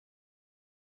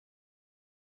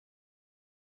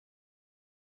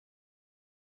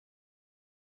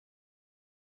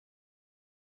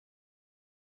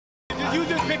Just use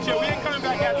this picture. We ain't coming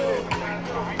back after this.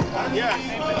 Yeah.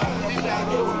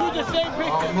 Use the same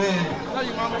picture. Oh, man. Tell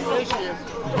you, Mama, there she is.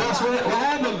 Dust, what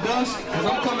happened, Dust? Because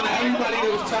I'm coming to everybody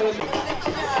that was telling me.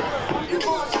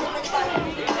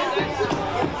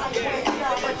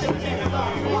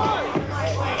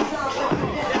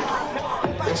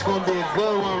 It's going to be a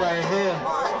good one right here.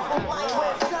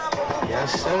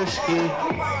 Yes, sirski.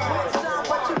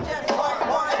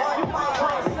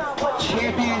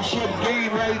 Championship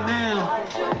game right now.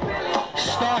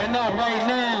 Starting up right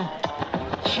now.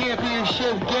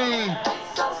 Championship game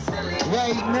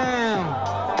right now.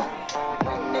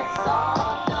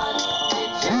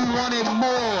 Who wanted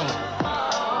more?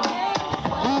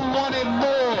 Who wanted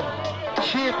more?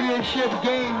 Championship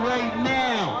game right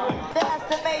now.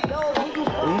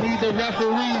 We need the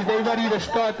referees. They ready to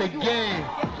start the game.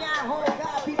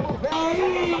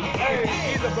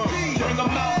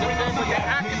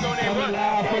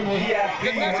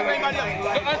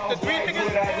 The three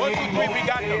niggas, 1, 2, 3, we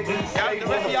got them. The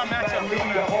rest of y'all match up.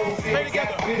 Play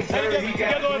together.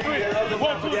 Together on 3.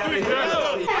 1, 2, 3.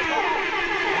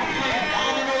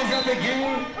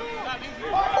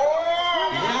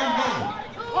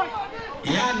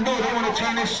 Y'all know they want to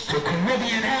turn this to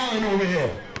Caribbean Allen over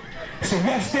here. It's a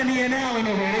West Indian Allen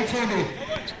over here. They told me,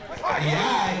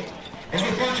 yeah, there's a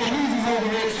bunch of losers over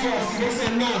here. They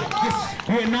said, no,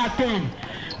 we're not them.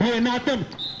 We're not them.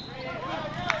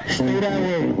 Stay that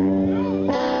way.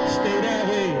 Stay that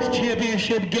way. It's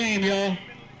championship game, y'all.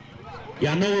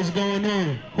 Y'all know what's going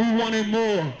on. Who wanted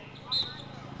more?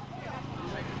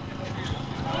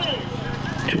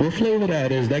 What flavor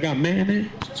that is? That got mayonnaise?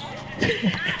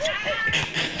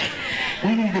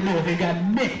 We need to know if they got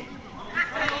mint.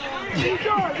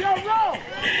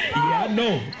 Yeah, I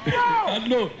know. I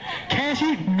know.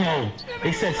 Cashy? No.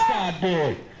 They said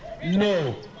sideboard.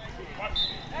 No.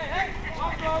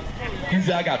 He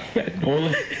said I got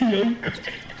fentanyl.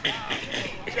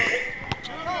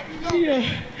 Yeah.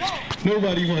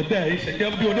 Nobody want that. He said, yeah,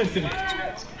 I'm doing this to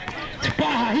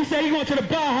Baja. He said he going to the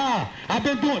Baja. I've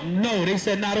been doing. No, they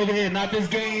said not over here, not this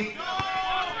game.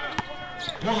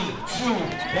 1, 2,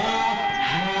 Baja.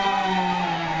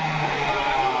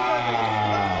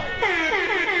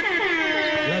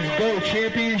 Let's go.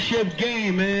 Championship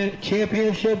game, man.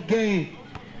 Championship game.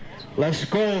 Let's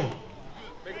go.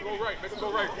 Make it go right.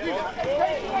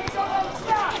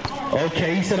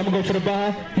 Okay, he said, I'm going to go to the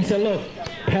Baja. He said, look,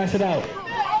 pass it out.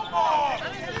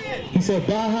 He said,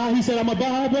 Baja. He said, I'm a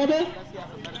Baja, brother.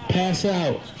 Pass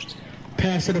out.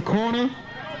 Pass to the corner.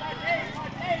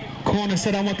 Corner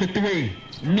said, I want the 3.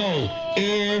 No.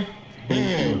 Air.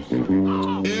 Air.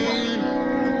 Air.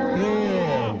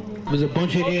 Air. There's a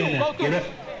bunch of air now. Get up.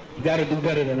 You got to do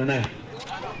better than that.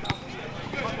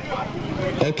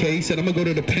 Okay, he said, I'm going to go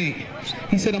to the paint.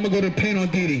 He said, I'm going to go to the paint on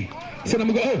Didi. He said, I'm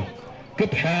going to go, oh,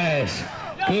 good pass.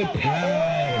 Good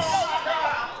pass.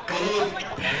 Good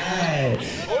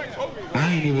pass. I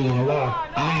ain't even going to lie.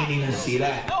 I ain't even see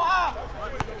that.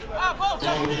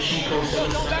 That was the Chico said,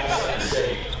 I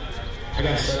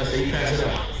got something to say. He passed it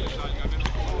up.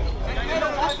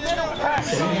 He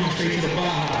said, I'm going straight to the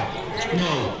Baja.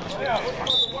 No.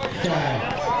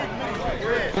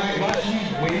 Alright, watch me.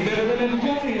 Way better than the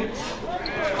Giants. We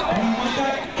want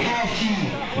that? Cashy.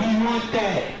 We want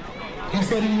that. He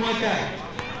said he want that.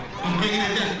 I'm bringing it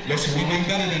down. Listen, we bring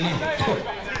better than them.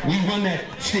 We run that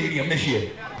stadium this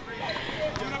year.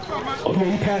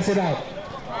 Okay, he passed it out.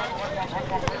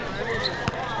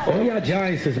 Oh, y'all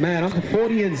Giants is mad. I'm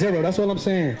 40-0. That's all I'm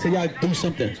saying. Till y'all do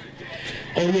something.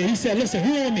 Oh yeah, he said, listen,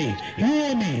 who on me? Who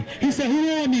on me? He said, who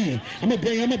on me? I'm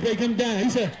gonna break him down. He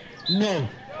said, no.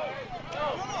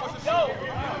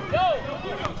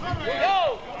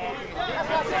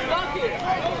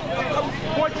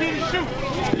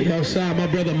 He outside, my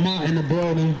brother Mott in the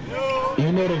building.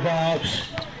 You know the vibes.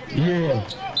 Yeah.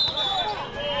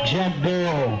 Jump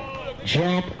ball.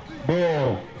 Jump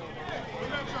ball.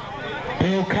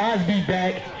 Bill Cosby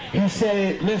back. He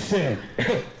said, listen.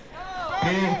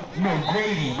 No,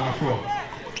 Grady, my friend.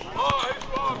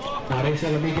 Now they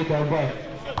said, let me get that back.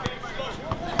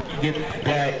 Get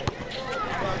that.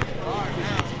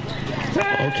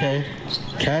 Okay.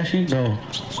 Cashy? No.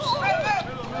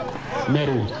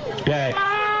 Middle. Back.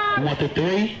 You want the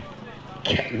 3?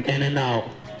 In and out.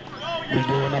 We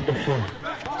going up the front.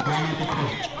 Going up the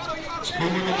front.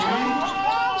 Going up the front.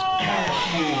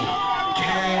 Cashy.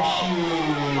 Cashy.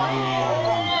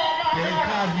 Bill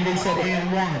Cosby, they said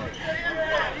and 1.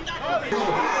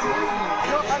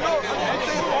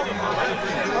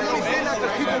 I'm only saying that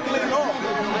because people play it off.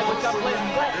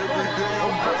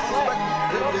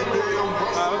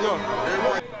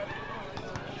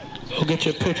 Go get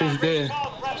your pictures there.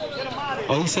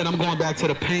 Oh, he said I'm going back to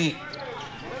the paint.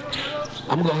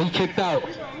 He kicked out.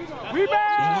 Rebound! You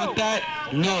want that?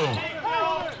 No.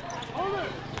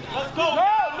 Let's go.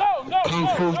 No. Kung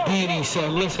Fu Didi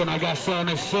said, listen, I got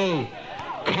something to say.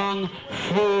 Kung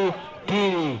Fu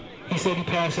Didi. He said he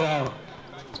passed it out.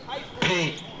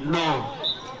 Paint, no.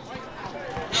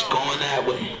 It's going that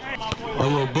way.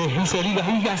 Oh yeah, he said he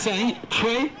got something.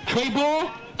 Trey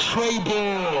ball? Trey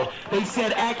ball. They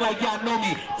said act like y'all know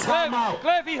me. Time out.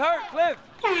 Cliff, he hurt, Cliff.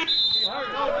 Hey,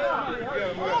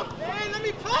 let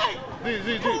me play.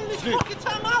 Call these fucking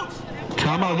timeouts.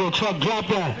 Time out, yo, Chuck, drop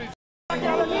that.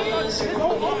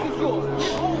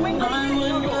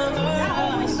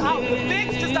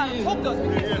 Bigs just got hooked us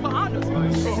because he's behind us.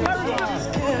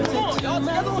 Come on, y'all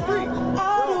together on 3.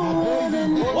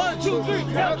 1, 2, 3.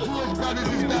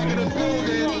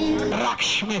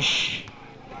 Rakshmish.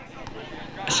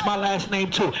 That's my last name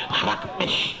too.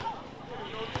 Rakshmish.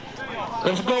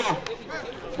 Let's go.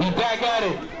 We back at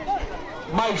it.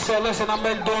 Mike said, listen, I've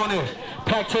been doing this.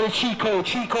 Back to the cheat code.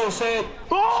 Cheat code said,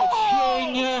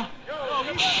 cha-ching.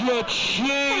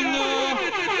 Cha-ching.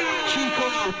 Cheat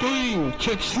code 3.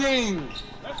 Cha-ching.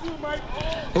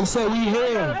 They said we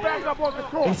here.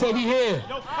 They said we here.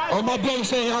 Oh, my brother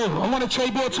said, oh, I want a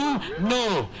trade ball too?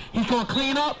 No. He's going to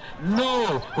clean up?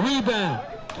 No. Rebound.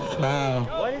 Wow.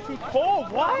 What is he called?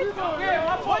 What?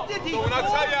 What did he call? When I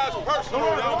tell you it's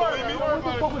personal, y'all believe me?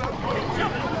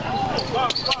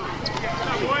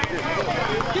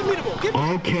 Give me the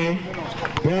ball. Okay.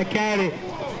 Back at it.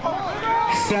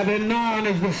 7-9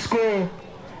 is the score.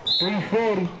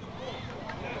 340.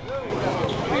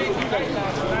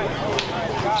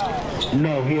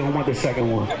 No, he don't want the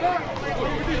second one.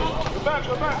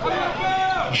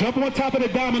 Jump on top of the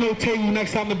domino table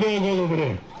next time the ball goes over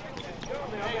there.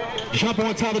 Jump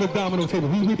on top of the domino table.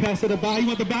 We pass to the bar. You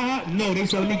want the bar? No, they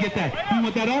said, let me get that. You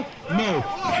want that up? No.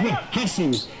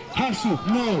 Hustle. Hustle.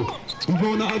 No. We're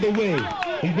going the other way.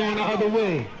 We're going the other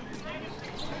way.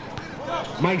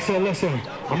 Mike said, listen,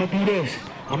 I'm going to do this.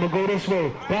 I'm going to go this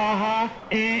way. Baha,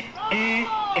 He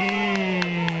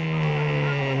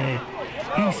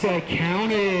said,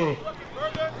 count it.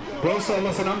 Bro said,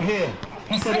 listen, I'm here.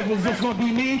 He said, if it's just going to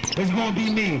be me, it's going to be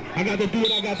me. I got to do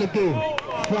what I got to do.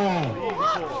 5.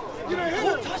 You done hit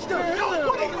him. Touchdown. Yo,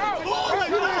 what are you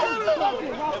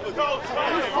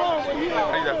I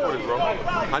need that footage, bro. I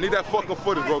need that fucking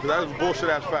footage, bro, because that was a bullshit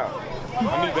ass foul.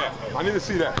 I need that. I need to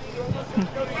see that.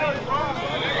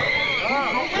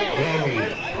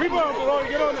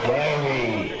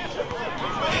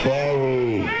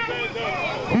 Very.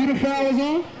 Who the foul was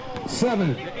on?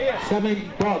 7.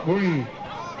 7, dark green.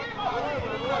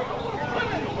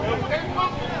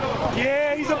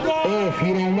 Yeah, he's a ball. If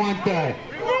he don't want that.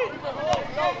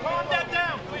 Calm that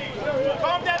down, please.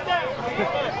 Calm that down.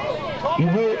 You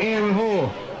heard Aaron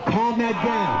Hall. Calm that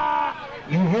down.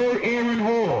 You heard Aaron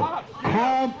Hall.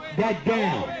 Calm that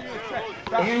down.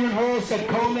 Aaron Hall said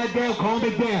calm that down. Calm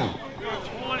it down.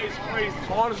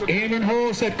 Aaron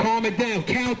Hall said calm it down.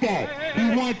 Count that.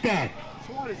 You want that.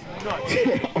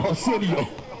 Arsenio.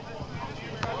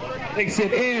 They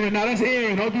said Aaron. Now that's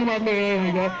Aaron. Don't do my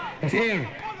man. That's Aaron.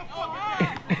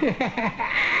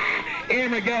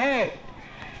 Aaron, go ahead.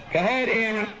 Go ahead,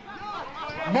 Aaron.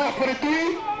 Mark for the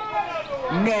 3?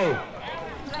 No.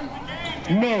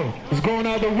 No. It's going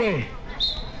out the way.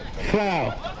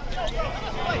 Foul.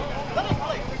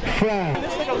 Foul.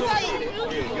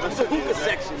 It's a hookah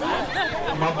section, man.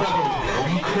 My brother,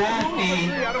 be crafty.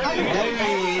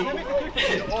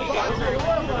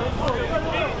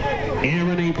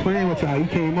 Aaron ain't playing with y'all. He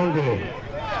came over here.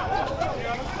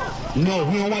 No,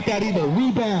 he don't want that either.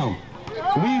 Rebound.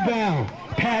 Rebound.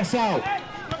 Pass out.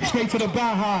 Straight to the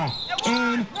Baja.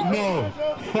 And no.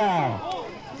 Foul.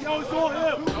 Yo, it's all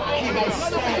him. Keep on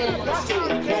standing.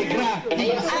 Like that.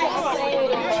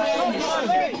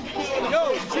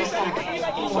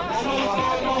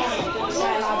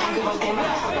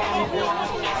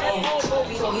 So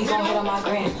he's gonna hit on my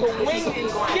grand.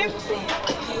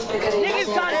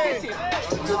 Niggas trying to get you.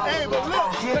 Hey, but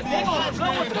look.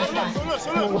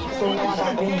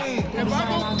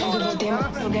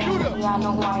 Y'all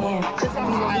know who I am. He's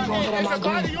gonna hit on my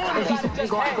grand. If he's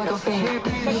gonna act like a fan.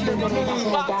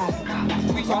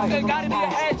 They got him in the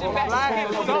edge and back.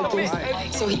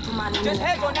 So he put my name Just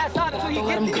head on that side until he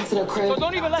gets it. So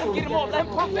don't even let him get him off. Let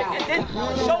him perfect and then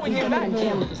showing him back.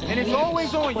 And it's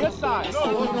always on your side. In the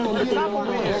hood,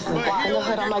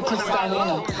 I'm like Chris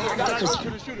Diana.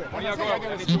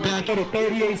 You back at it.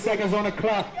 38 seconds on the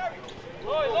clock.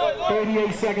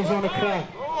 38 seconds on the clock.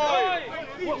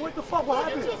 What the fuck? What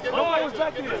happened? Nobody was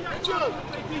back there.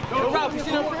 Yo, Ralph, you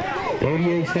see what I'm saying?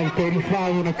 38,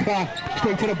 735 on the clock.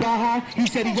 Straight to the Baja. He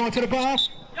said he going to the Baja.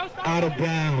 Out of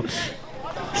bounds.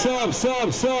 Sub.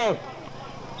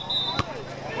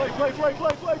 Play.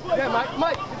 Yeah,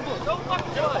 Mike.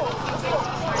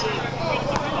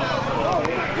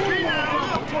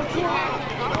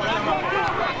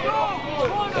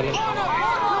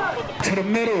 To the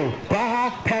middle. Baja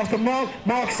past the Mark.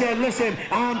 Mark said, listen,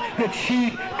 I'm the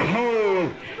cheat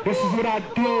code. This is what I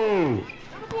do.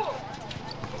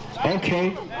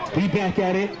 Okay, we back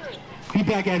at it. He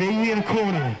in the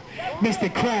corner. Mr.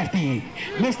 Crafty.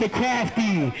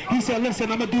 He said,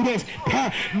 listen, I'm going to do this.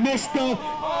 Mr.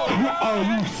 Oh,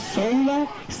 you solar?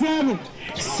 7,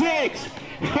 6,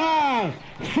 5,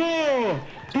 4,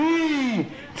 3,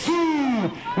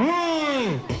 2,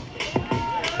 1.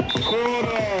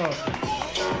 Quarter.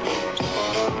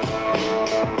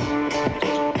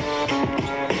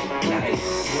 Nice.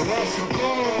 Let's go.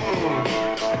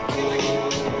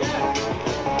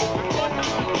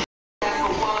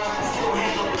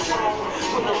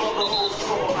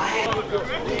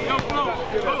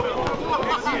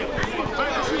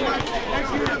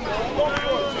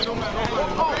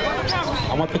 I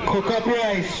want the cook-up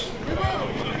rice.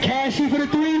 Cashy for the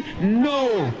 3?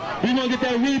 No. We're going to get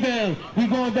that rebound. We're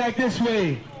going back this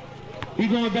way. I said,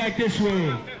 we're going back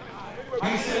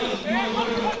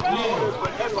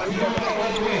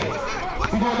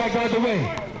the other way.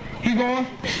 He going?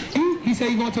 He said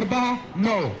he's going to the bar?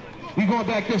 No. We're going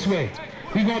back this way.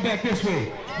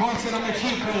 Mark said, I'm a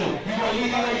cheat code. You going to leave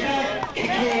me like that? You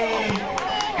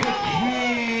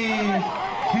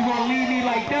going to leave me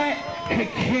like that?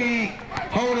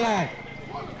 Hold on.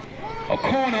 A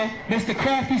corner. Mr.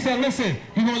 Crafty said, listen,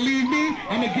 you gonna leave me?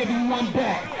 I'm gonna give you one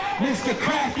back. Mr.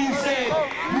 Crafty said,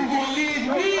 you gonna leave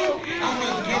me? I'm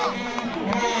gonna give you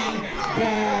one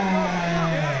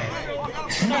back.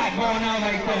 It's not going out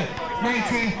like that.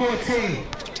 1914.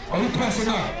 Oh, he pressing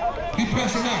up. He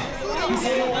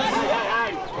said,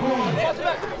 corner.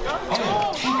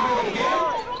 Oh, cheat code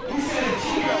again. He said,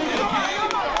 cheat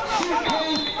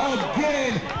code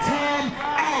again. Time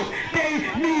out. They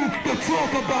need to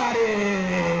talk about it.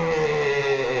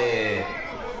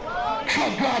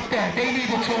 Got that. They need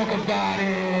to talk about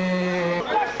it.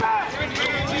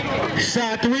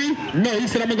 Side 3? No, he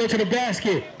said I'm gonna go to the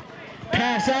basket.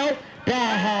 Pass out.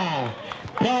 Baja.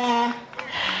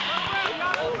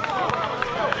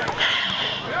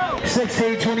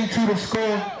 16-22 to score. I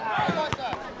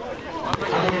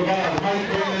don't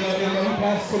know, he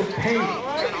passed to the paint.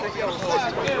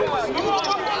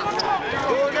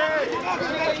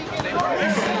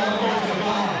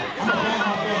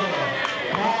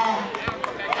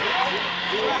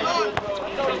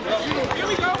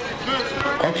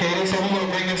 Okay, they said we're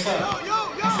gonna bring this up.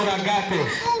 He said I got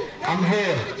this. I'm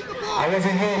here. I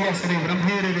wasn't here yesterday, but I'm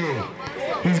here today.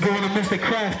 He's going to Mr.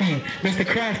 Crafty. Mr.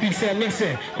 Crafty said,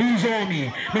 listen, who's on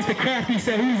me? Mr. Crafty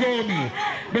said, who's on me?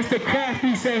 Mr.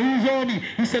 Crafty said, who's on me?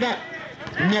 He said,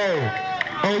 no.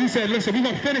 Oh, he said, listen, we're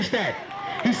going to finish that.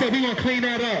 He said, we're going to clean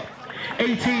that up.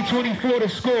 18-24 to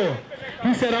score.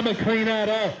 He said, I'm going to clean that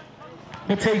up. I'm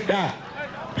going to take that.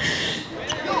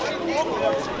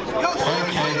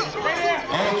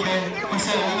 Okay. He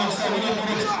said, we're going to do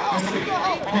this.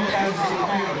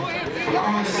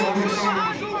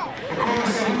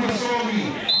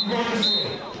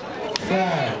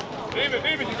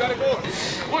 David, you gotta go.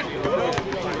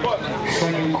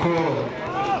 Second quarter.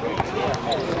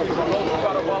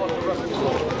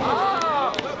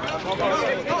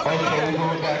 Okay, we're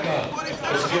going back up.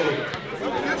 Let's get it.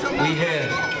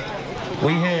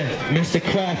 We here. Mr.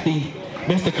 Crafty.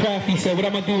 Mr. Crafty said, what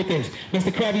am I gonna do with this?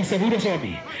 Mr. Crafty said, who this on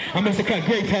me? I'm Mr. Crafty.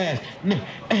 Great pass. No.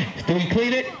 Do we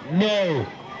clean it? No.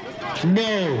 On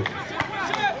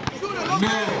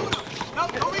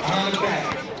the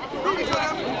back.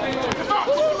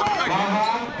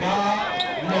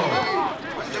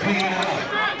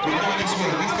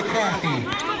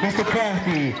 Mr.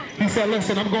 Crafty. He said,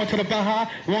 listen, I'm going to the Baja.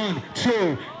 1,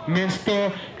 2.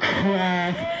 Mr.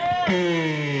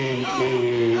 Crafty.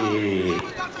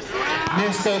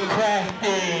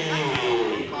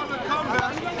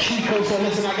 Chico said,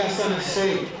 listen, I got something to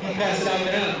say. He passed it out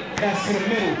to him. Pass to the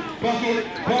middle. Bucket.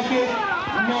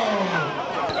 No.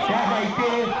 That right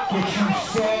there, get you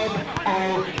sub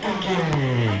out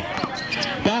again.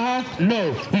 Baja? No.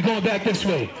 We going back this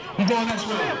way. We going this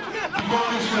way.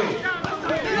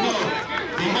 No.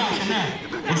 They matching that.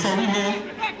 He said, we here.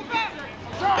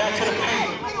 Back to the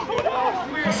paint.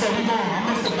 He said, we going.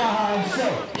 I'm Mr. Baja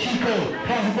himself. Chico,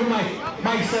 pass it to Mike.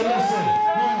 Mike said, listen,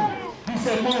 move. He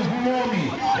said, move, who on me?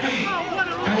 Hey, do I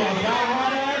Baja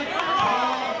that?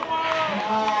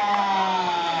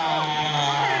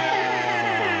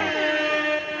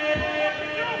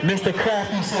 Mr.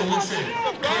 Crafty said, listen,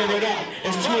 clear it out.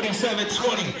 It's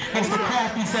 27-20. Mr.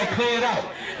 Crafty said, clear it out.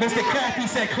 Mr. Crafty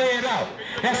said, clear it out.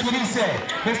 That's what he said.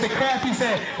 Mr. Crafty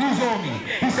said, who's on me?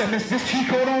 He said, this cheat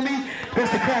code on me?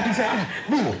 Mr. Crafty said,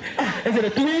 move. Is it a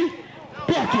 3?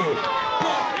 Bucket.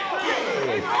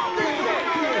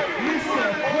 Mr.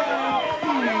 Crafty.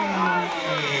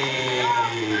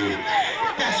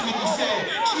 That's what he said.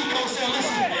 Chico said,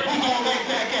 listen, we going right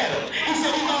back at him. He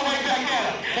said, we going right back at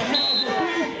him. And now is it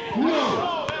 3? No.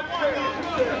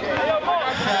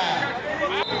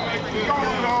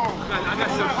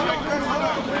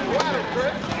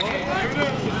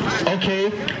 Okay,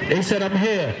 they said I'm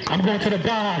here. I'm going to the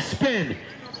bar, spin.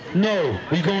 No,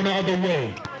 we going the other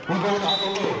way. We're going the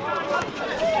other way.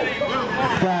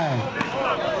 Foul.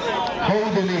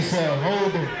 Hold it, they said.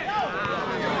 Hold it.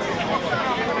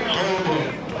 Hold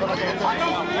it.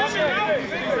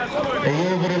 They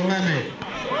over the limit.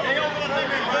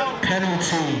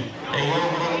 Penalty. They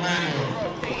over the limit.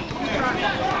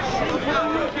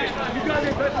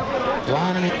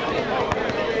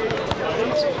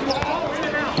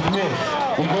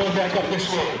 We're going back up this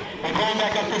way. We're going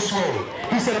back up this way.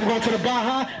 He said, I'm going to the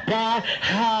Baja.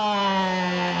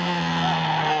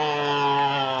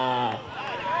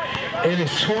 It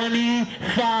is 25-29.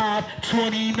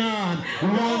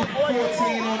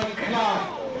 1:14 on the clock.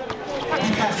 He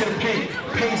passed to the Payne.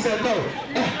 Payne said no.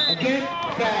 Again,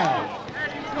 foul.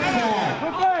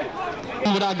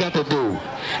 What I got to do?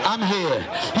 I'm here.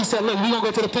 He said, look, we gonna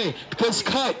go to the Payne. Because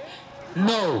cut.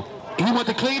 No. He want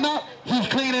to clean up? He's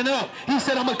cleaning up. He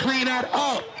said, I'm gonna clean that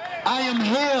up. I am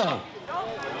here.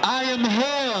 I am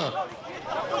here.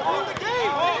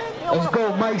 Let's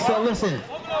go, Mike said, listen.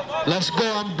 Let's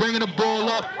go. I'm bringing the ball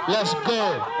up. Let's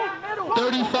go.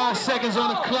 35 seconds on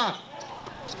the clock.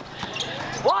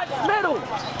 Watch middle.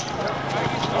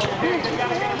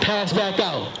 Pass back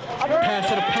out. Pass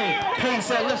to the Payne. Payne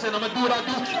said, listen, I'm going to do what I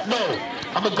do. No.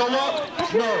 I'm going to go up.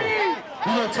 No.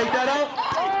 You going to take that out?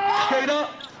 Straight up?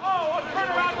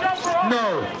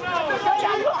 No.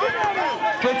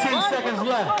 15 seconds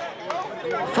left.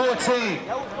 14.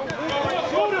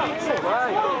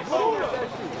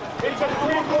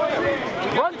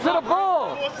 Run to the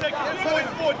ball.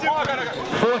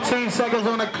 14 seconds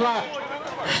on the clock.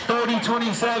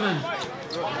 30-27.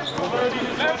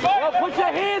 Yo, put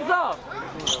your hands up.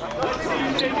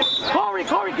 Corey,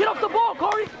 get off the ball,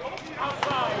 Corey.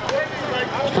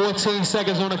 14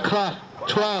 seconds on the clock.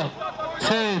 12,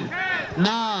 10,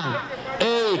 9,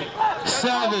 8,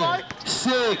 7,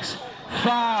 6,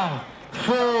 5,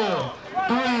 4,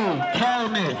 3,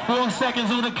 count it. 4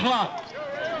 seconds on the clock.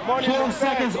 4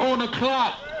 seconds on the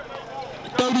clock.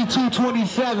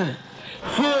 32-27.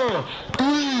 4,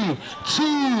 3,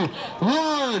 2,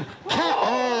 1, count.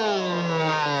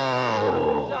 Oh!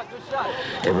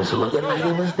 It was looking like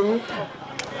it was there.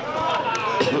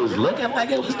 It was looking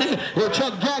like it was there. Yo,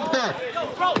 Chuck, drop that.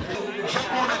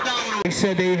 They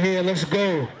said they here. Let's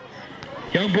go.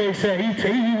 Young boy said he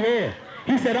here.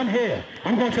 He said, I'm here.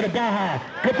 I'm going to the Baja.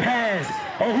 Good pass.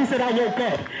 Oh, he said I woke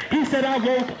up. He said I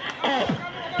woke up.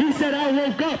 He said I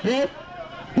woke up, bro.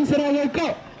 He said I woke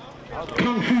up.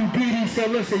 Kung Fu BD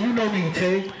said, listen, you know me,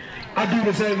 Tay. I do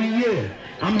this every year.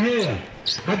 I'm here.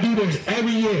 I do this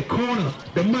every year. Corner,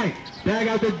 the mic, bag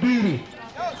out the BD.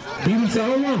 BD said,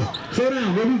 hold on, slow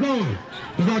down, where we going?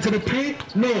 We going to the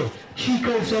paint? No.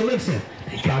 Chico said, listen,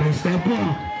 they got to step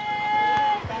on.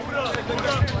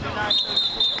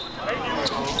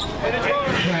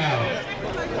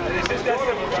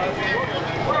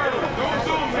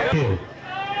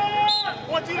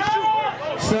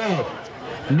 So,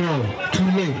 no, too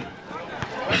late.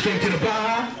 Straight to the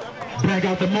bar, back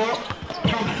out the mark,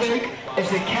 pump fake,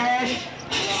 is it cash?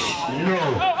 No.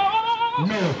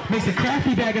 No. Mr.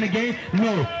 Crafty back in the game?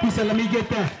 No. He said, let me get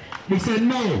that. He said,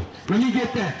 no. Let me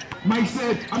get that. Mike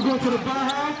said, I'm going to the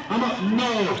bar, I'm up.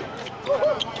 No.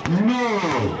 No.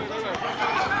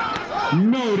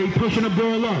 No, they pushing the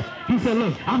ball up. He said,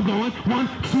 look, I'm going. 1,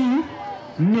 2.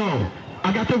 No.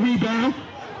 I got the rebound.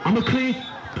 I'm a clean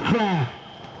fly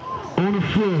on the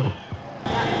floor.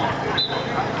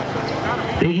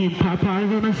 They eat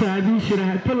Popeyes on the side. We should have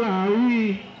had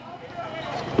Pilawi.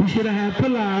 We should have had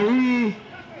Pilawi.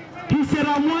 He said,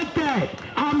 I want that.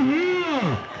 I'm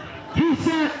here. He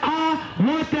said, I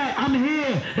want that. I'm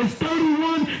here. It's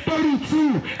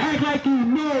 31-32. Act like you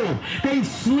know. They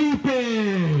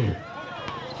sleeping.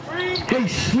 They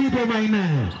sleeping right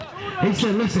now. They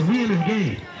said, listen, we in the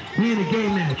game. We in the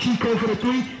game now. Chico for the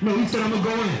 3? No, he said, I'm going to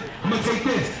go in. I'm going to take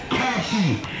this.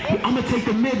 Cashy. I'm going to take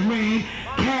the mid-range.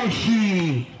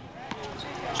 Cashy.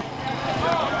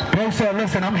 Low said,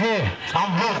 listen, I'm here.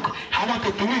 I'm woke. I want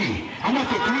the 3. I want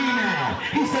the 3 now.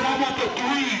 He said, I want the 3.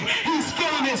 He's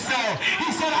feeling himself.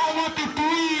 He said, I want the 3.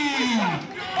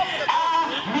 I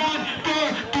want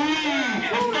the 3.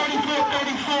 It's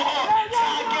 34-34 up.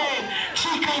 Tie game.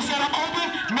 Chico said, I'm open.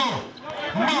 No.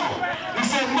 No. He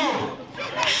said, no.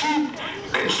 Shoot.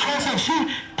 Troy said, shoot.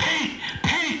 Paint.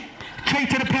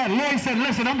 Straight to the pad. Lloyd said,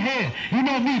 listen, I'm here. You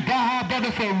know me, Baja brother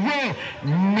for real.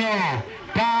 No.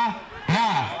 Baja.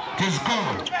 Just go.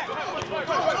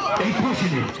 They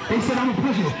pushing it. They said I'm gonna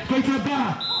push it. Straight to the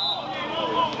bar.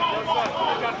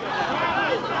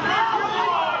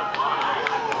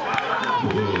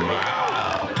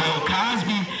 Bill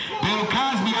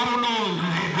Cosby, I don't know.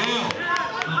 Bill,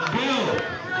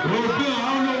 I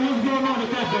don't know what's going on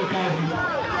with that, Bill Cosby.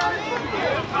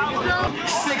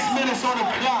 6 minutes on the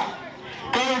clock.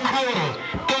 Third quarter,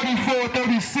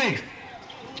 34-36.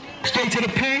 Straight to the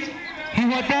paint. He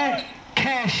want that?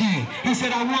 Cashy. He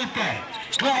said, I want that.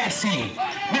 Glassy.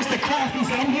 Mr. Crafty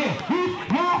said, I'm here.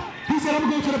 No. He said, I'm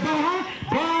going to the bar.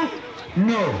 Bar?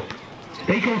 No.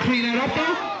 They gonna clean that up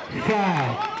though?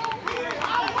 Foul.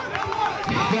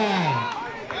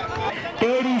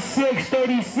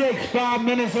 36-36. 5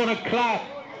 minutes on the clock.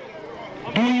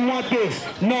 Do you want this?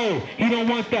 No. He don't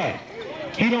want that.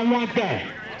 He don't want that.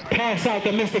 Pass out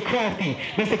to Mr. Crafty.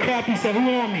 Mr. Crafty said, who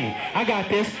on me? I got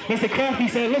this. Mr. Crafty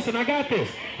said, listen, I got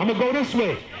this. I'm going to go this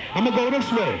way. I'm going to go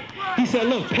this way. He said,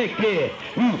 look, pick there.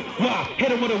 Wow, hit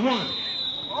him with a 1.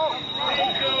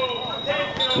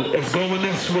 It's going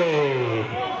this way.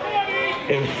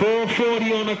 And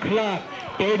 4:40 on the clock.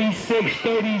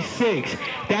 36-36.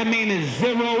 That means it's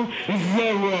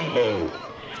 0-0.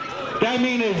 That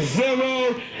means it's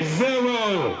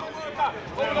 0-0.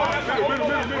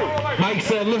 Mike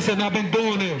said, listen, I've been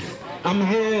doing this. I'm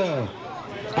here.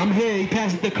 He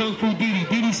passed it to Kung Fu Didi.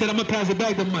 Didi said, I'm going to pass it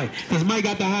back to Mike, because Mike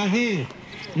got the high hand.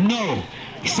 No.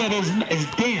 He said, it's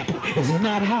damp. It's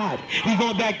not hot. He's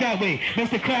going back that way.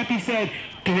 Mr. Crafty said,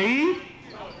 3?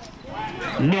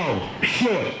 No.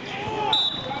 Sure.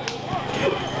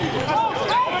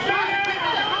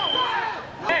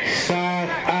 Side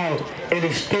out. It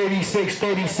is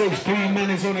 36-36. 3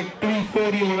 minutes on the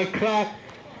 3:40 on the clock.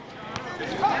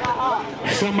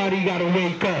 Somebody gotta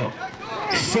wake up.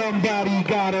 Somebody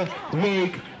gotta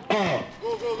wake up.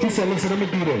 He said, listen, I'm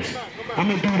gonna do this.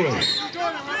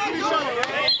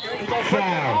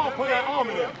 Foul.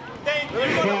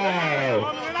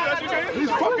 Foul. He's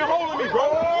fucking holding me, bro.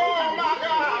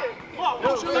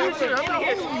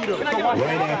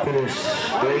 Right after this,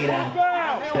 straight out.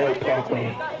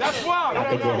 That's why.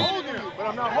 I'm not holding you. But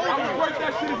I'm not holding you. Break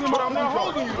that shit is in my I'm not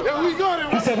holding you. Yeah, we got it.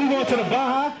 He said, we going to the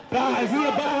Baja? Is he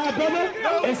a Baja brother?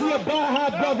 Is he a Baja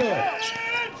brother?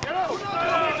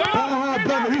 Baja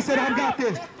brother. He said, I got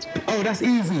this. Oh, that's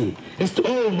easy.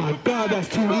 Oh my God, that's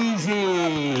too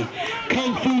easy.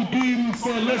 Kung Fu Didi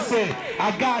said, listen,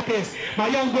 I got this. My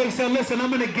young boy said, listen,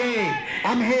 I'm in the game.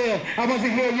 I'm here. I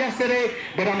wasn't here yesterday,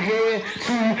 but I'm here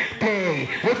today.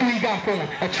 What do he got for him?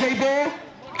 A tray ball?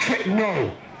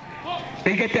 No.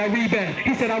 They get that rebound.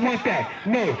 He said, I want that.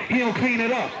 No, he don't clean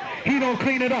it up.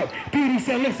 Didi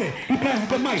said, listen, he passes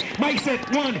to Mike. Mike said,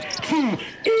 1, 2,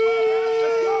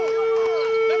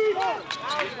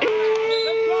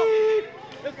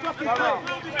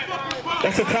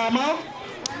 That's a timeout?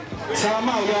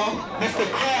 Timeout, y'all. Mr.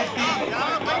 Crafty.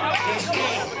 Let's go.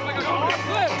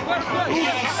 Who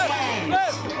got signs?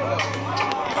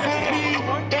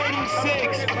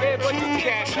 40-36.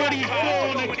 2:24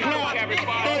 on the clock.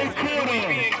 Third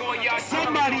quarter.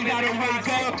 Somebody gotta wake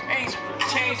up.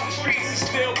 Change the streets and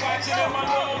still watching them. My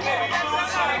little baby.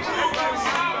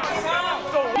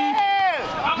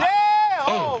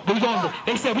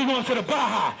 They said, we're going to the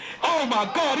Baja. Oh my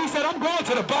God, he said, I'm going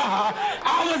to the Baja.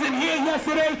 I wasn't here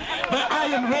yesterday, but I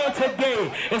am here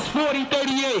today. It's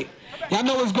 40-38. Y'all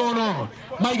know what's going on.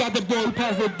 Mike got the ball, he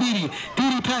passed it to Didi.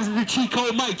 Didi passes to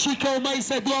Chico Mike. Chico Mike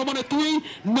said, do I want a 3?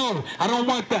 No, I don't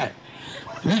want that.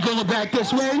 We going back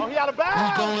this way? Oh, he out of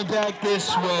bounds. We going back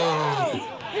this way.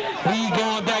 We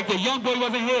going back there. Young boy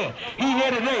wasn't here. He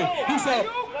here today. He said,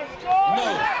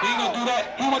 no, he ain't gonna do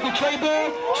that. He want the tray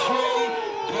ball? Tray ball.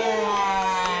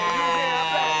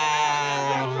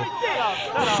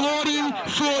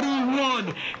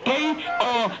 40-41. They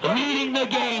are leading the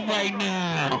game right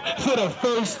now for the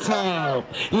first time.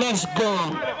 Let's go.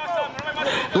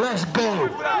 Let's go.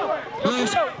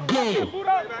 Let's go.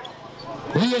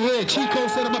 We are here. Chico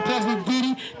said I'm going to pass to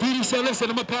Didi. Yeates said, listen,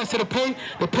 I'm going to pass to the paint.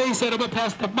 The paint said, I'm going to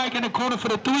pass the mic in the corner for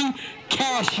the 3.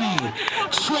 Cashy.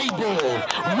 Straight ball.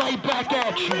 Right back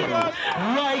at you.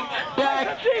 Right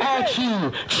back at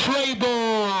you. Straight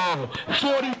ball.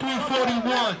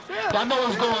 43-41. Y'all know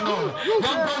what's going on.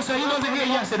 Young boy said he wasn't here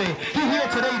yesterday. He's here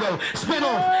today, though. Spin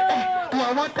off. Hey, do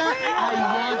I want that? I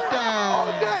want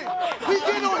that. We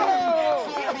get on him.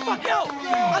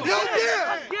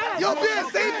 Yo, yeah,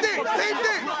 same thing.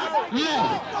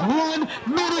 Left, 1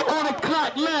 minute on the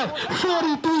clock left,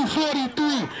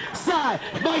 43-43. Side,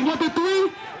 Mike with the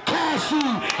 3, Cashy.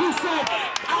 He said,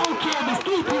 I don't care if there's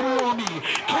 3 people on me.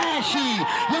 Cashy.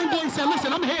 Young boy said,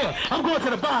 listen, I'm here. I'm going to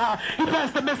the Baja. He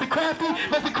passed to Mr. Crafty.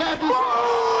 Mr. Crafty.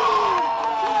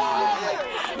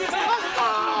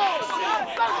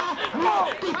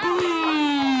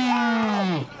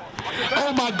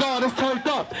 Oh my God, it's turned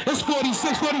up. It's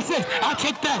 46-46. I'll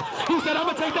take that. He said, I'm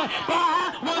going to take that.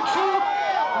 1, 2.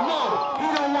 No, he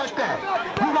don't want that.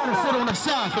 You got to sit on the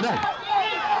side for that.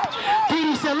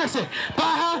 Yeates said, listen,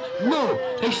 Baja, no.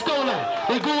 They stole that.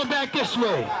 They're going back this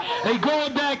way.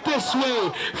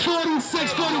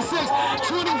 26-46.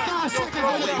 25 seconds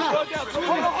on the clock.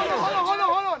 Hold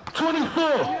on. 24.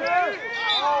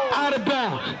 Out of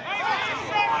bounds.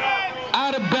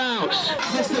 Out of bounds.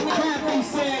 Mr. Crafty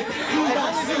said he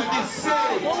got something to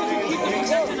say.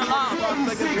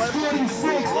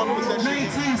 46-46.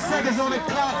 19 seconds on the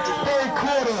clock. 3rd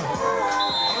quarter.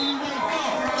 He woke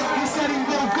up. He said he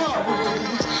woke up.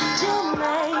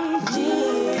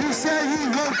 He said he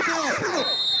woke up.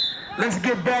 Let's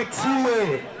get back to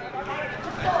it.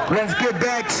 Let's get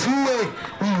back to it.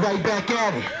 We right back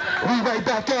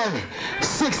at it.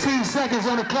 16 seconds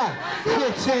on the clock.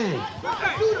 15.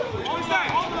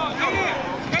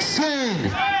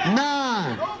 10,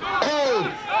 9,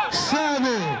 8,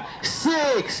 7,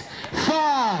 6,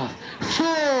 5,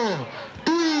 4,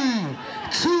 3,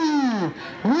 2,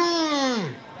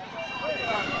 1.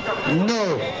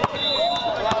 No.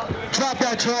 Drop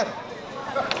that trap.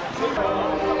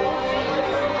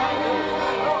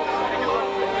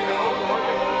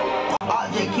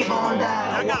 Keep on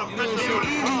down. I got a pressure shooter.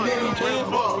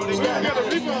 You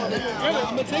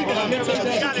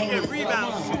gotta get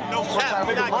rebounds. No cap.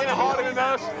 We gotta get harder than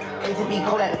us.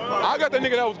 I got the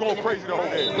nigga that was going crazy the whole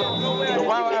game. The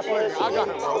wild ass player. I got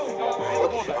him, bro.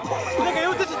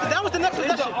 Nigga, that was the next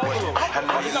possession.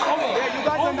 Yeah, you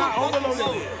guys are not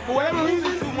overloaded. For whatever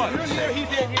reason, too much. He's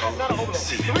there, that's not an overload.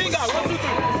 3 guys, 1, 2,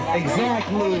 3.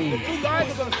 Exactly. 2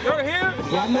 guys are gonna. You're here.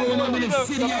 Y'all know when I'm in the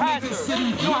city, I make the city.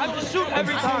 You don't have to shoot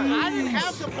every time. I didn't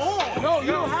have the ball. No,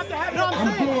 you don't have to have it.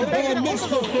 I'm doing bad mitzvah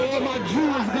for all my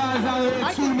Jewish guys out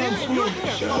here too next week.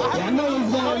 Y'all know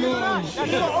what's going on.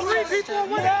 Three people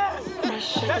with that.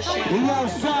 We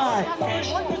outside.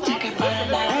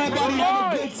 Everybody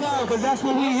have a good time, because that's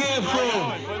what we here for.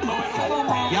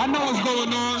 Y'all know what's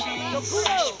going on.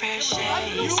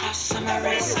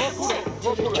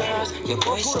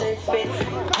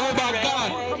 Oh my God.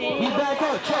 We back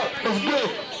up, check. It's good.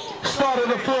 Start of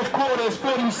the 4th quarter is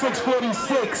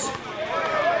 46-46.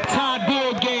 Tie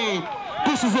ball game.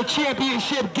 This is a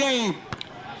championship game.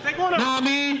 Know what I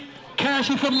mean?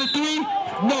 Cashy from the 3?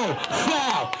 No.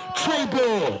 Foul. Trey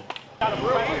ball.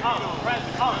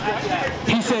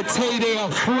 He said, Tay, they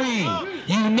are free.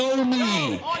 You know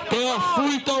me. They are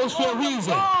free throws for a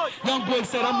reason. Young boy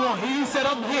said, I'm on. He said,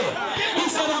 I'm here. He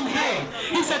said, I'm here.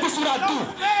 He said, this is what I do.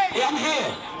 Yeah, I'm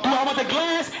here. Do I want the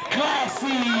glass?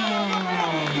 Classy.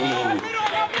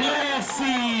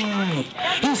 Classy.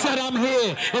 He said, I'm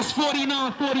here. It's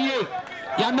 49-48.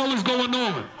 Y'all know what's going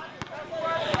on.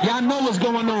 Y'all know what's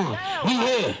going on. We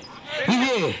here. We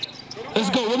here. Let's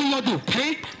go. What we gonna do?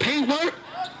 Paint work?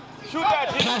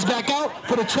 Pass back out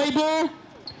for the tray ball?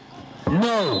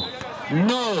 No.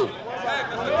 No.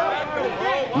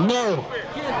 No.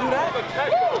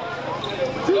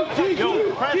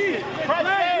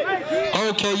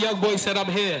 Okay, young boy said I'm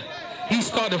here. He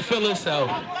started to feel himself.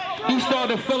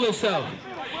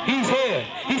 He's here.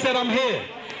 He said I'm here.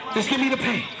 Just give me the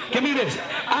paint. Give me this.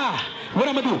 What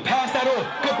I'm gonna do? Pass that off.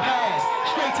 Good pass.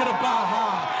 Straight to the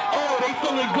Baja. Oh, they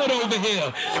feeling good over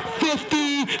here.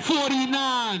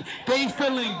 50-49. They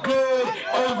feeling good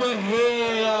over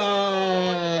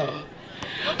here.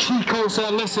 Chico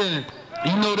said, listen,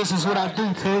 you know this is what I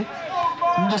do, Tay.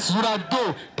 This is what I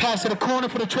do. Pass to the corner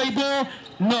for the tray ball?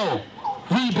 No.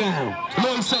 Rebound.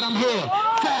 Lloyd said I'm here.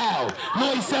 Foul.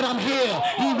 Lloyd said I'm here.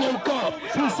 He woke up.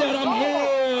 He said I'm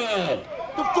here.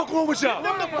 What the fuck wrong with y'all?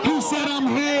 He said I'm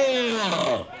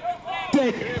here. Do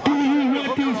you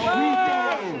want these free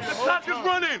throws? The clock is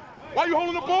running. Why you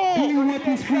holding the ball? Do you want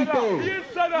these free throws? He ain't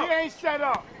set up. He ain't set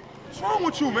up. What's wrong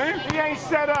with you, man? He ain't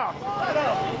set up.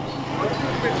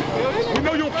 We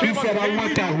know you don't care He about said, the I game.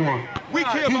 want that one. We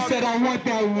care He about said, it. I want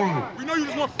that one. We know you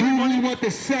just want free Do money. you want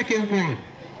the second one?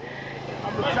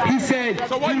 He said,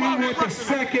 So do why you you out here want the reffing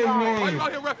second it? Why you one?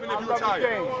 out here reffing if you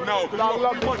retired? No, because I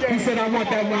love the He said, I want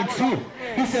that one too.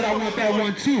 He said, I want that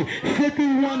one too.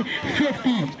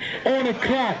 51:50 on the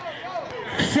clock.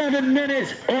 7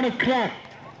 minutes on the clock.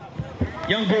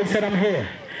 Young boy said, I'm here.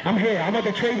 I'm here. I want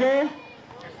the trade ball?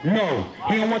 No,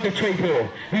 he don't want the trade ball.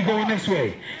 We going this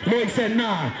way. Lloyd said,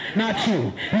 nah, not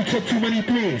you. You took too many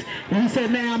threes. And he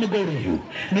said, now I'm going to go to you.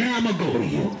 Now I'm going to go to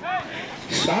you.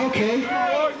 So, okay,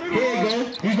 here you go.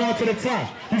 He's going to the top.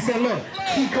 He said, look,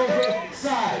 cheek over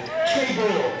side, trade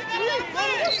ball.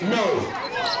 No,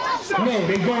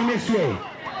 they going this way.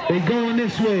 They going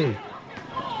this way.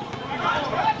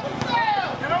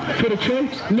 For the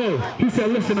trade? No. He said,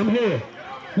 listen, I'm here.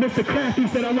 Mr. Crafty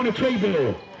said, I want a trade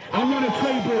ball. I want a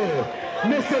trade ball.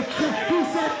 Mr. Crafty, he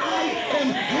said, I am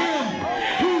him.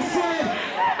 He said,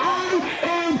 I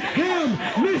am him.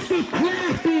 Mr.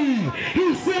 Crafty.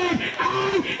 He said, I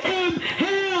am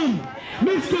him.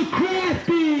 Mr.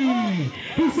 Crafty.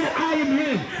 He said, I am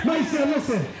him. Mike said,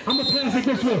 listen, I'm going to pass it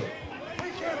this way.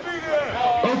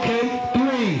 Okay,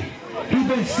 3. He's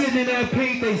been sitting in that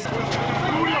paint.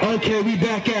 Okay, we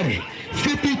back at it.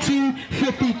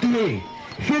 52-53.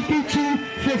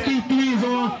 52-53 is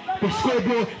on the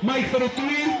scoreboard. Mike for the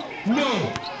 3.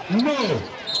 No.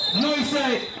 No, he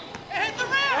said. Hit the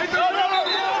rim!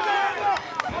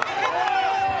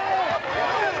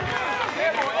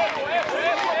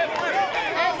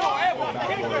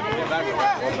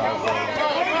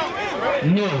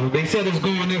 No, they said it's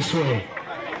going this way.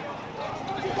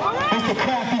 Mr.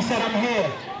 Crafty said I'm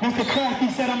here. Mr. Crafty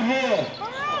said I'm here.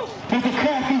 Mr.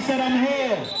 Crafty said I'm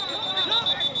here.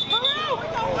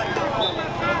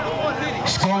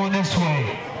 It's going this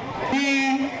way.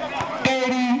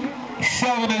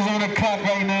 37 is on the clock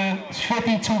right now. It's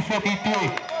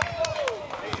 52-53.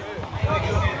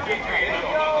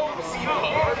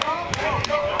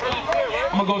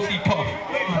 I'm gonna go see Puff.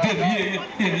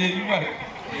 Yeah, you right.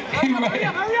 You right.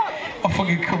 I'm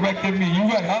fucking correcting me. You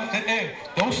right. Hey,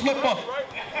 don't slip up.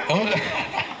 Oh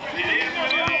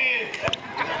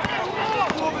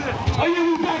yeah,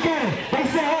 we back at it. They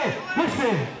said, hey,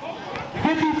 listen.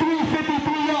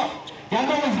 53 up. Y'all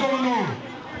know what's going on.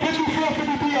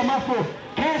 54-53 up, my fault.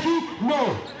 Cashy?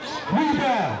 No.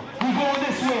 Rebound. We going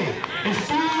this way. It's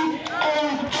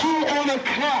 3:02 on the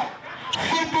clock.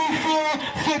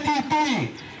 54-53.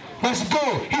 Let's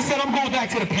go. He said, I'm going back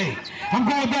to the paint. I'm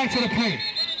going back to the paint.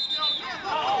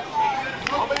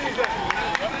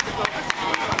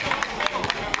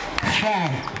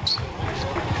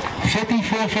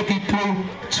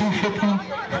 54-53,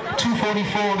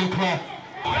 244 on the clock.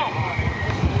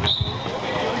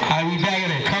 Alright, we back at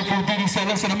it. Kung Fu Diddy said,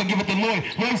 listen, I'm gonna give it to Lloyd.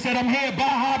 Lloyd said, I'm here,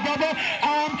 Baja brother.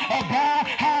 I'm a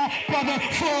Baja brother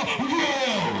for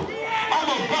real. I'm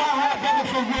a Baja brother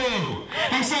for real.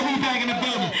 They said we back in the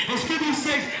building. It's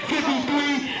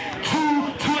 56-53,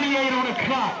 2:28 on the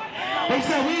clock. They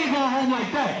said we ain't going home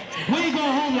like that. We ain't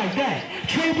going home like that.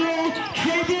 Trade ball,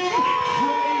 trade ball,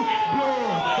 trade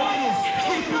ball. That is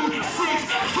 56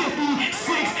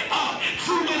 up.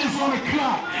 2 minutes on the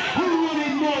clock. Who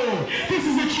wanted more? This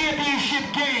is a championship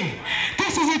game.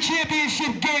 This is a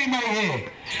championship game right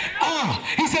here.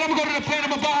 He said, I'm going to go to the plane.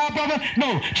 I'm a Baja brother.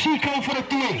 No, Chico for the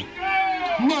 3.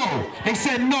 No. They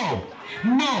said no.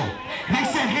 No. They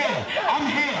said here. I'm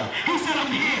here. He said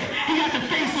I'm here. He got the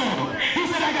face on him. He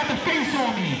said I got the face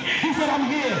on me. He said I'm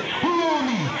here. Who on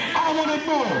me? I wanted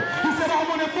more. He said I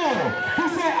wanted more. He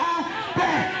said I'm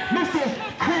back. Mr.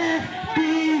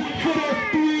 Crafty for the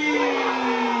 3.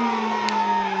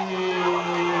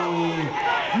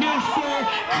 Mr.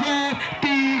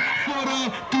 Crafty for the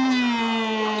 3.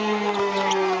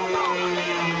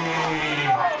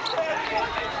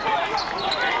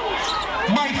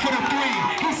 Mike for the 3.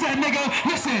 He said, nigga,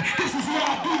 listen, this is what I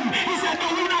do. He said, no,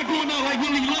 we're not going out like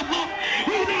Willie Lumber.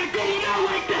 We're not going out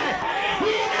like that.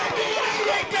 We're not going out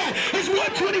like that. It's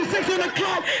 1:26 on the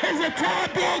clock. It's a tie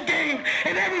ball game.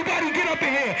 And everybody get up in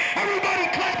here. Everybody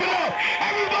clap it up.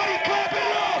 Everybody clap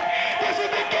it up. This is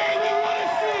the game we want to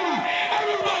see.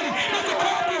 Everybody, let the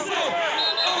crowd be said.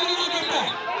 Oh, we want to get back.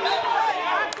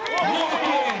 Walk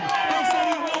in. They said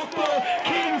he walked to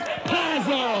King's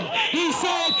Plaza. He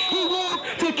said he walked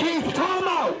to King's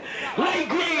timeout. Light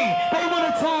green. They want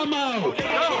a timeout.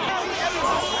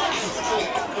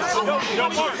 Yo,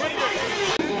 Mark.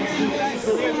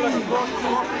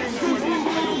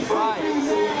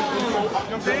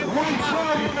 1:12 on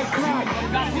the clock.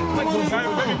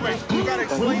 You gotta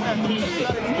explain that.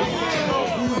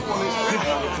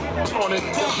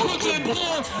 Brooklyn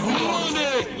Bulls won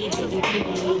it.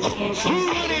 Who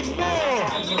wanted more?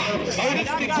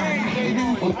 It's the game, baby.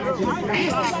 It's the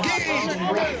game.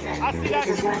 I see that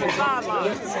on the sideline.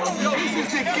 Yo, this is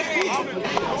the game.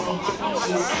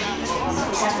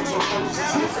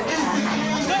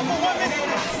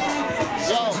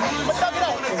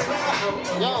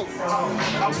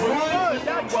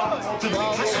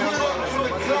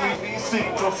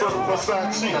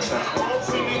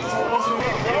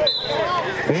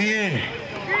 Man,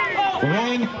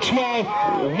 1:12,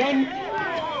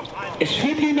 it's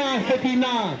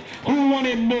 59-59. Who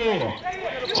wanted more?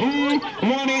 Who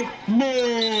wanted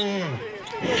more?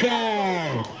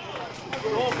 Foul.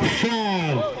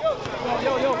 Foul.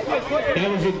 That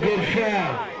was a good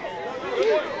foul.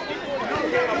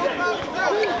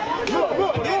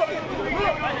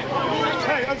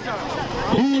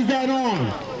 Who is that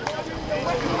on?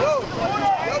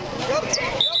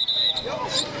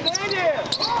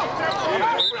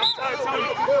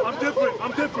 I'm different.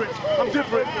 I'm different. I'm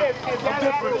different. I'm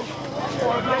different.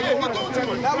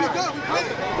 Now we good. We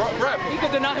played it. He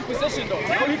could deny him position though.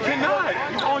 No, he cannot.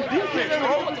 He's on defense,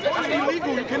 bro. That's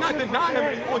illegal. You cannot deny him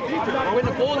when he's on defense. When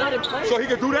the ball not in play. So he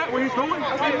can do that when he's doing?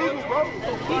 That's illegal, bro.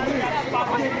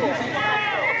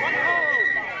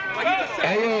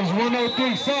 Hey, yo, it's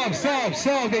 103. Sub,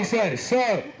 they said.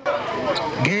 Sub.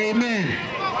 Game in.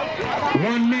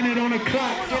 1 minute on the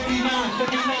clock. 59.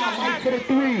 Wait for the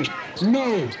three.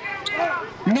 No.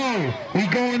 We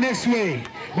going this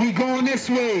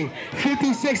way.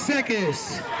 56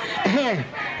 seconds.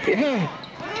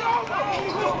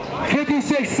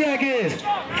 56 seconds.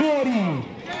 40.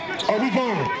 Are we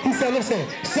going? He said, listen,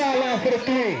 sideline for the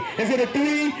three. Is it a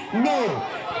three? No.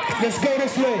 Let's go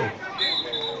this way.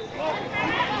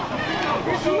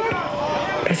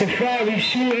 That's a foul, he's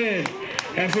shooting.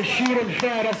 That's a shooting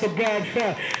foul, that's a bad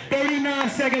foul. 39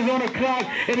 seconds on the clock,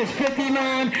 it is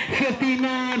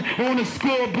 59-59 on the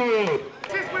scoreboard.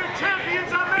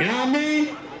 You know what I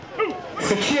mean?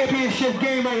 It's a championship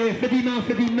game right here,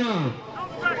 59-59.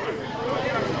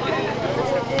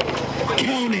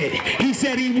 Count it. He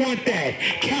said he want that.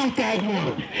 Count that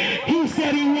one. He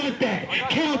said he want that.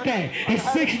 Count that. It's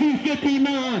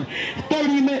 60-59.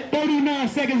 39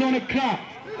 seconds on the clock.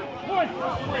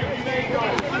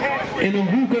 And the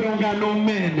hookah don't got no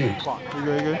man there.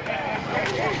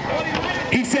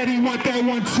 He said he want that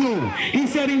one too.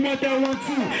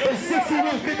 It's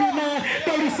 61-59.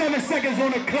 37 seconds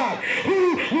on the clock.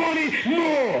 Who wanted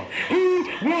more?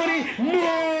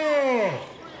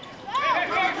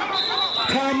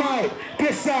 Time out.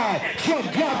 This side.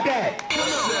 Drop that.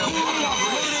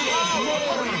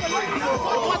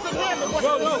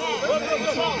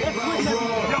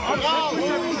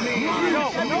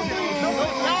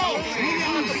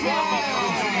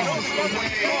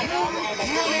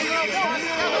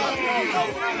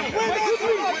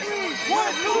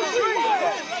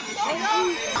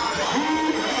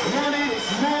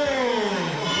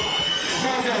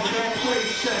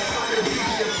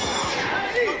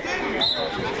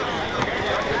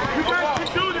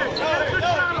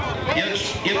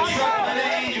 You're trapping the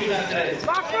angels after this.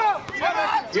 Lock up!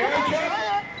 You're trapping the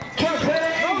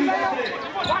angels after this.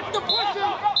 Watch the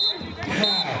pressure!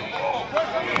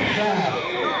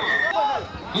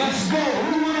 Let's go.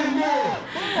 Who wanted more?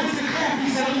 Mr. Crafty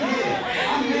said I'm here.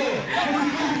 I'm here.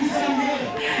 Mr. Crafty said I'm here.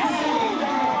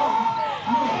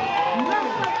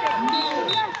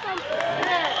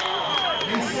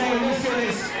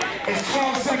 It's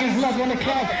 12 seconds left on the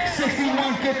clock.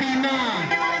 61-59.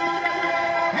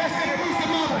 Rest in peace to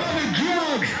my brother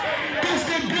Drugs.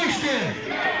 Dustin.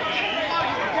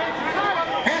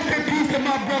 Rest in peace to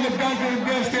my brother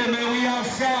Dustin, man. We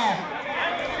outside.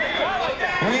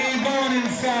 We ain't going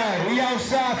inside. We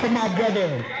outside for my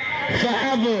brother.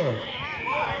 Forever.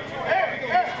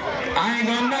 I ain't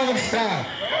gonna never stop.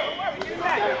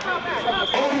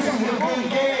 Oh, this is a good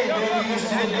game, baby. This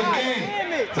is a good game.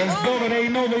 Let's go, but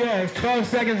ain't over yet. It's 12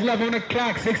 seconds left on the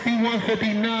clock.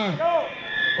 61-59.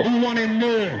 Who wanted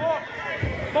more?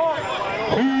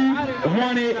 Who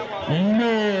wanted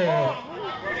more?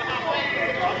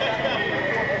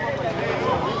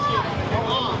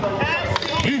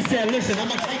 He said, listen, I'm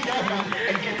gonna take that one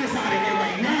and get this out of here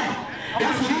right now.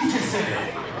 That's what he just said.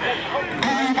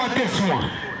 How do you want this one?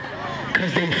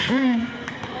 Because they free.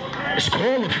 It's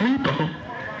called a free throw.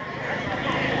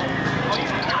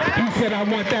 He said, I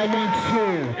want that one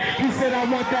too.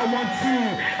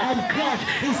 I'm clutch.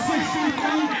 It's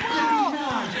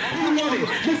 63-59. Who won it?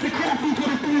 Mr. Crafty for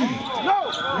the three.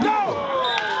 No!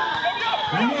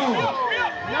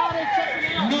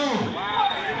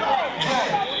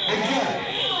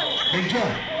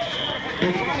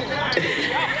 become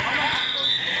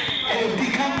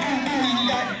who you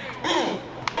got.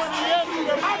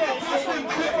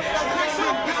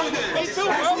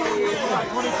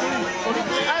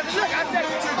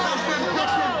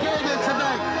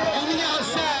 And we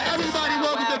outside, everybody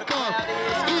welcome to come.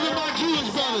 Even my Jewish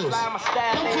brothers.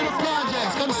 Come to the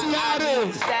projects, come see how it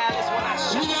is.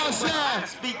 We outside.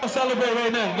 Let's celebrate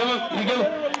right now.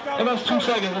 Give us 2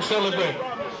 seconds to celebrate.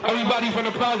 Everybody from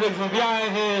the projects, if y'all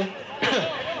in here,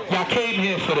 y'all came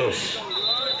here for this.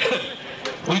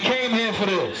 We came here for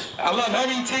this. I love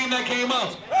every team that came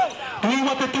up. Do we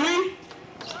want the 3?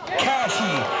 Cashy.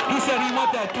 He said he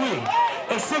want that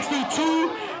 3. It's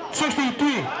 62,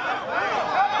 63.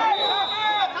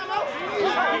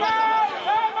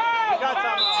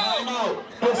 Timeout.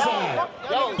 This side.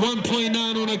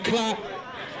 1.9 on the clock.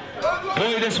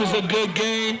 Boy, this was a good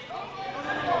game.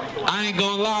 I ain't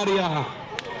gonna lie to y'all.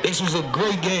 This was a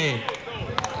great game.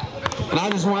 And I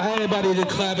just want everybody to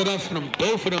clap it up for them,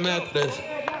 both of them after this.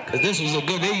 Because this was a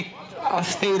good day. I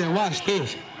stayed and watched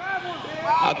this.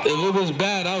 If it was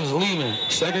bad, I was leaving.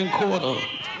 Second quarter.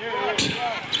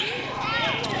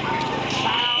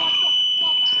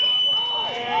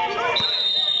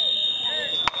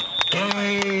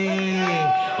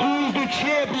 Who's the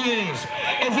champions?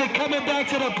 Is it coming back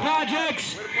to the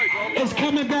projects? It's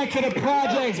coming back to the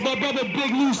projects. My brother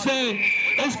Big Lou said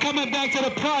it's coming back to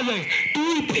the projects.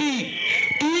 3P.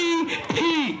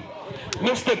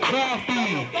 Mr.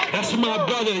 Crafty. That's my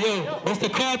brother, yo. Mr.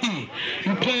 Crafty,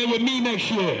 you playing with me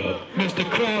next year. Mr.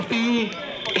 Crafty.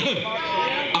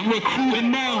 I'm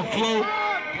recruiting now, Flo.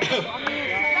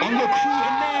 I'm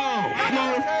recruiting now, Flo.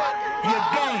 You're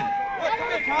done.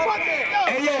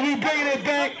 Hey, yo, we bringing it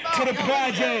back to the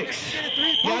projects.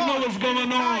 Y'all know what's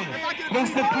going on.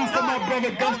 Rest in peace to my brother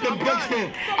Dustin.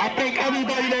 I thank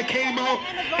everybody that came out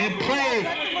and played.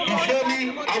 You feel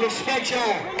me? I respect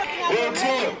y'all. Real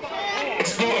talk.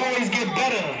 It's gonna always get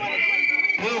better.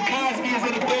 Bill Cosby is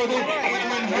in the building.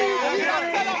 Aaron Hill.